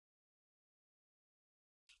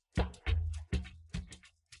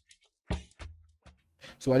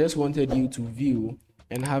So I just wanted you to view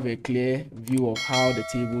and have a clear view of how the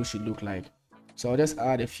table should look like. So I'll just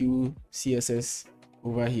add a few CSS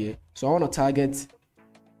over here. So I want to target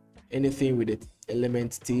anything with the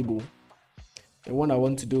element table. And what I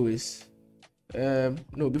want to do is,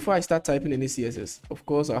 no, before I start typing any CSS, of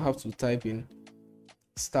course I'll have to type in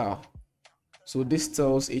star. So this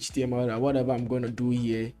tells HTML that whatever I'm going to do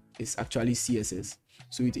here is actually CSS.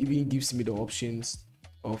 So it even gives me the options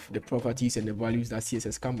of the properties and the values that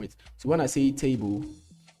CSS come with. So when I say table,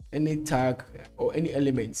 any tag or any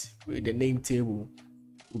element with the name table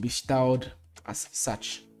will be styled as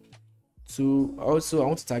such. So also I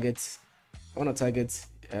want to target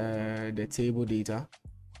the table data.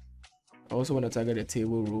 I also want to target the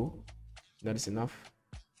table row. That is enough.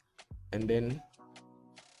 And then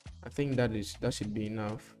I think that should be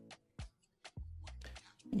enough.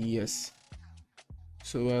 Yes.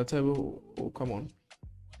 So table, oh come on.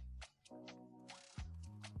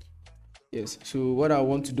 Yes, so what I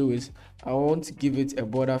want to do is I want to give it a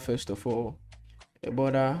border first of all. A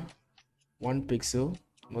border 1 pixel,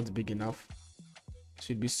 not big enough.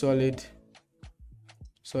 Should be solid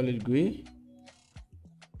gray.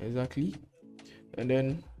 Exactly. And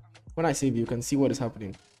then when I save, you can see what is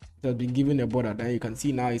happening. It has been given a border. Then you can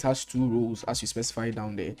see now it has 2 rows as you specify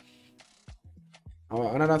down there.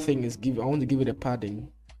 Another thing is I want to give it a padding.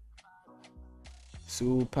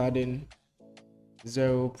 So padding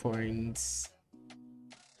 0.6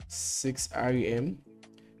 rem,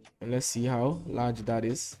 and let's see how large that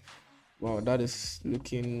is. Wow, that is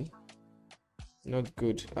looking not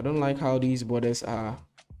good. I don't like how these borders are.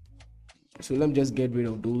 So let me just get rid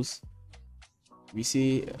of those. We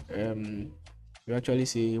say we actually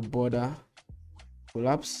say border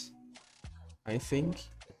collapse, I think.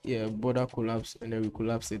 Yeah, border collapse, and then we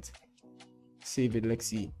collapse it. Save it. Let's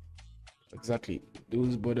see. Exactly,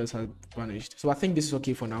 those borders have vanished. So I think this is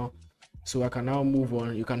okay for now. So I can now move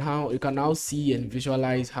on. You can now see and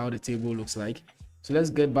visualize how the table looks like. So let's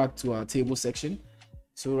get back to our table section.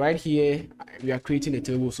 So right here we are creating a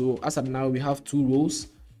table. So as of now we have 2 rows,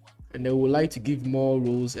 and then we would like to give more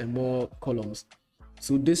rows and more columns.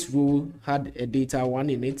 So this row had a data 1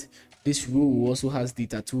 in it. This row also has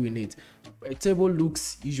data 2 in it. A table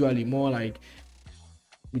looks usually more like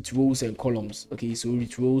with rows and columns. Okay, so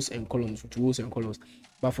with rows and columns,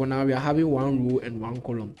 but for now we are having 1 row and 1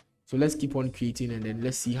 column. So let's keep on creating, and then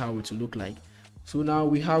let's see how it will look like. So now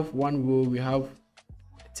we have 1 row, we have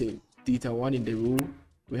data 1 in the row,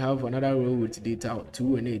 we have another row with data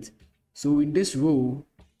 2 in it. So in this row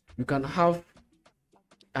you can have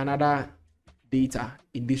another data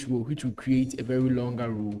in this row, which will create a very longer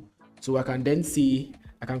row. So I can then see,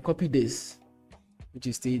 I can copy this, which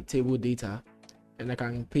is the table data, and I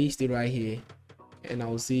can paste it right here, and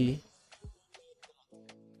I'll see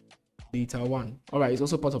data 1. All right, it's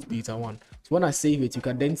also part of data 1. So when I save it, you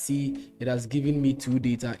can then see it has given me 2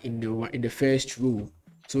 data in the first row.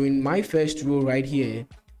 So in my first row right here,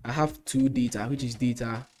 I have 2 data, which is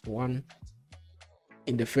data 1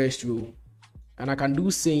 in the first row, and I can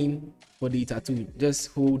do same for data 2.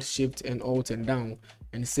 Just hold shift and alt and down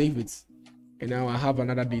and save it, and now I have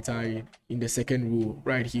another data in the second row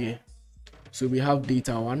right here. So we have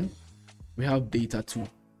data 1, we have data 2.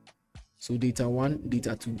 So data 1,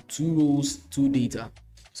 data 2, 2 rows, 2 data.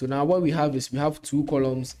 So now what we have is we have 2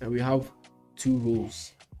 columns and we have 2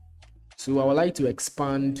 rows. So I would like to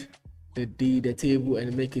expand the table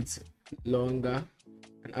and make it longer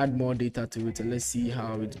and add more data to it, and let's see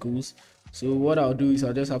how it goes. So what I'll do is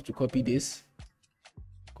I'll just have to copy this,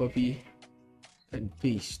 copy and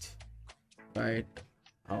paste right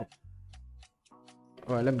up.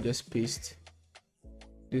 All right, let me just paste.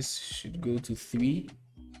 This should go to 3.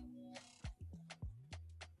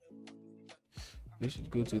 This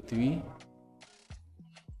should go to 3.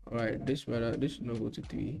 All right, this should not go to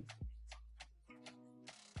 3.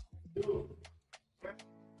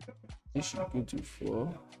 This should go to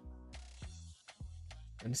 4,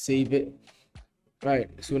 and save it. Right,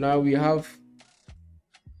 so now we have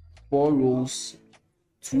 4 rows,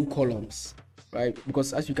 2 columns, right?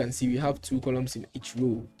 Because as you can see, we have 2 columns in each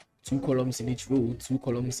row, 2 columns in each row, 2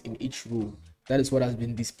 columns in each row. That is what has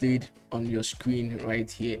been displayed on your screen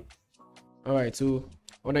right here. All right, so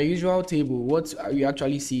on a usual table, what you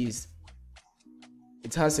actually see is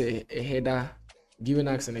it has a header giving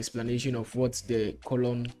us an explanation of what the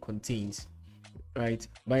column contains, right?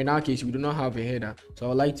 But in our case, we do not have a header, so I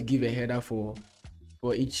would like to give a header for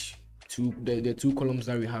each the 2 columns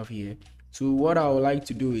that we have here. So what I would like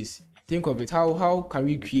to do is think of it, how can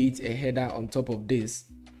we create a header on top of this,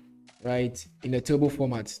 right, in a table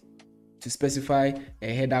format? to specify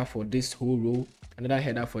a header for this whole row, another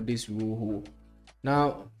header for this row whole.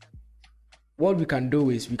 Now what we can do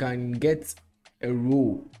is we can get a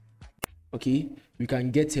row. Okay, we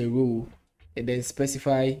can get a row and then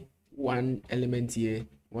specify one element here,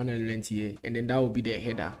 one element here, and then that will be the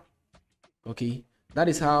header. Okay, that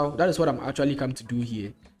is what I'm actually come to do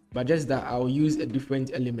here, but just that I'll use a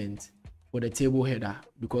different element for the table header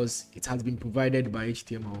because it has been provided by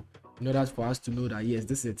HTML in order for us to know that yes,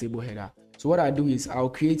 this is a table header. So what I do is I'll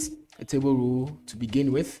create a table row to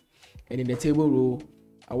begin with, and in the table row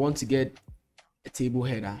I want to get a table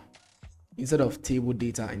header instead of table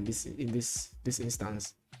data in this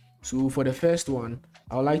instance. So for the first one,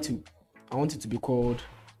 I want it to be called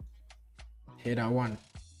header 1,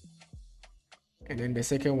 and then the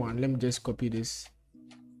second one, let me just copy this,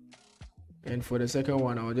 and for the second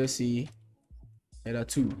one I'll just see header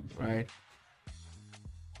 2, right,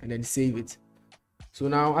 and then save it. So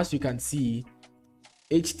now as you can see,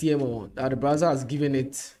 HTML, that the browser has given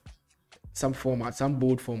it some format, some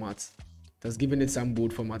bold format. It has given it some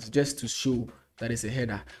bold format just to show that it's a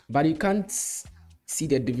header, but you can't see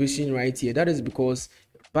the division right here. That is because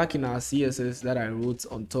back in our CSS that I wrote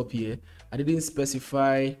on top here, I didn't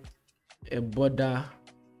specify a border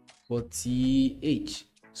for th.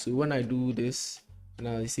 So when I do this and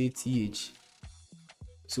I say th,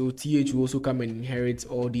 so th will also come and inherit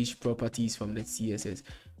all these properties from the CSS.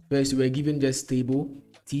 First, we were given just table,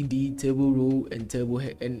 td, table row, and table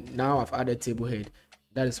head, and now I've added table head.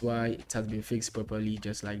 That is why it has been fixed properly,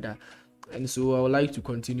 just like that. And so I would like to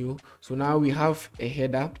continue. So now we have a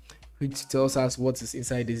header which tells us what is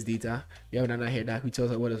inside this data. We have another header which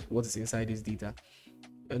tells us what is inside this data.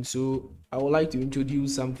 And so I would like to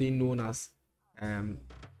introduce something known as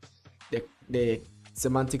the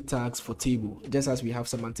semantic tags for table, just as we have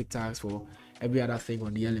semantic tags for every other thing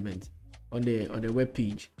on the element on the web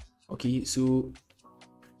page. Okay, so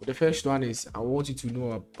the first one is I want you to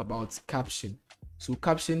know about caption. So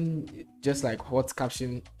caption, just like what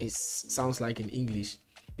caption sounds like in English,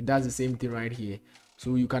 it does the same thing right here.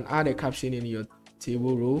 So you can add a caption in your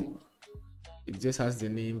table row. It just has the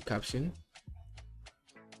name caption,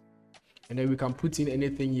 and then we can put in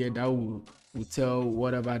anything here that will tell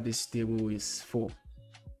whatever this table is for.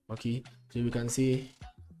 Okay, so we can say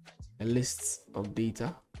a list of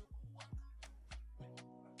data.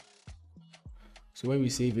 So when we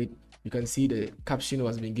save it, you can see the caption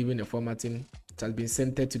was been given a formatting. It has been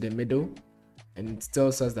centered to the middle, and it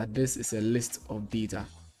tells us that this is a list of data.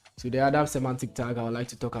 So the other semantic tag I would like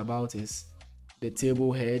to talk about is the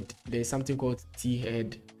table head. There's something called t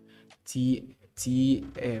head, t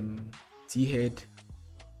head,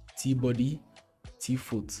 t body, t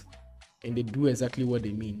foot, and they do exactly what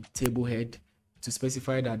they mean. Table head, to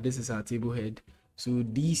specify that this is our table head. So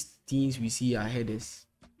these things we see are headers.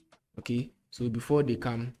 Okay, so before they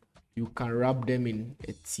come, you can wrap them in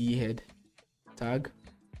a t head tag.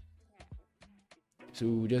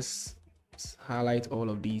 So just highlight all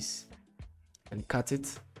of these and cut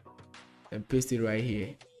it and paste it right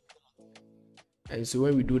here. And so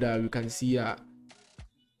when we do that, we can see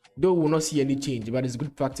though we will not see any change, but it's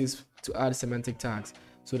good practice to add semantic tags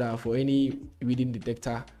so that for any reading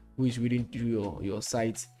detector who is reading through your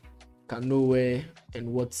site can know where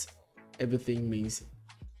and what everything means.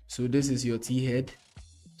 So this is your t head.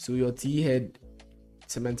 So your t head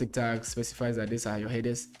semantic tag specifies that these are your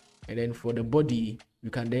headers, and then for the body you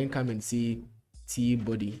can then come and see t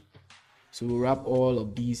body. So we'll wrap all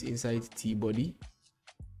of these inside t body.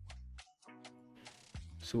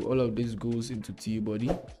 So all of this goes into t body.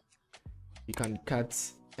 You can cut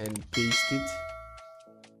and paste it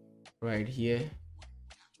right here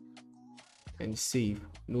and save.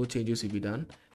 No changes will be done.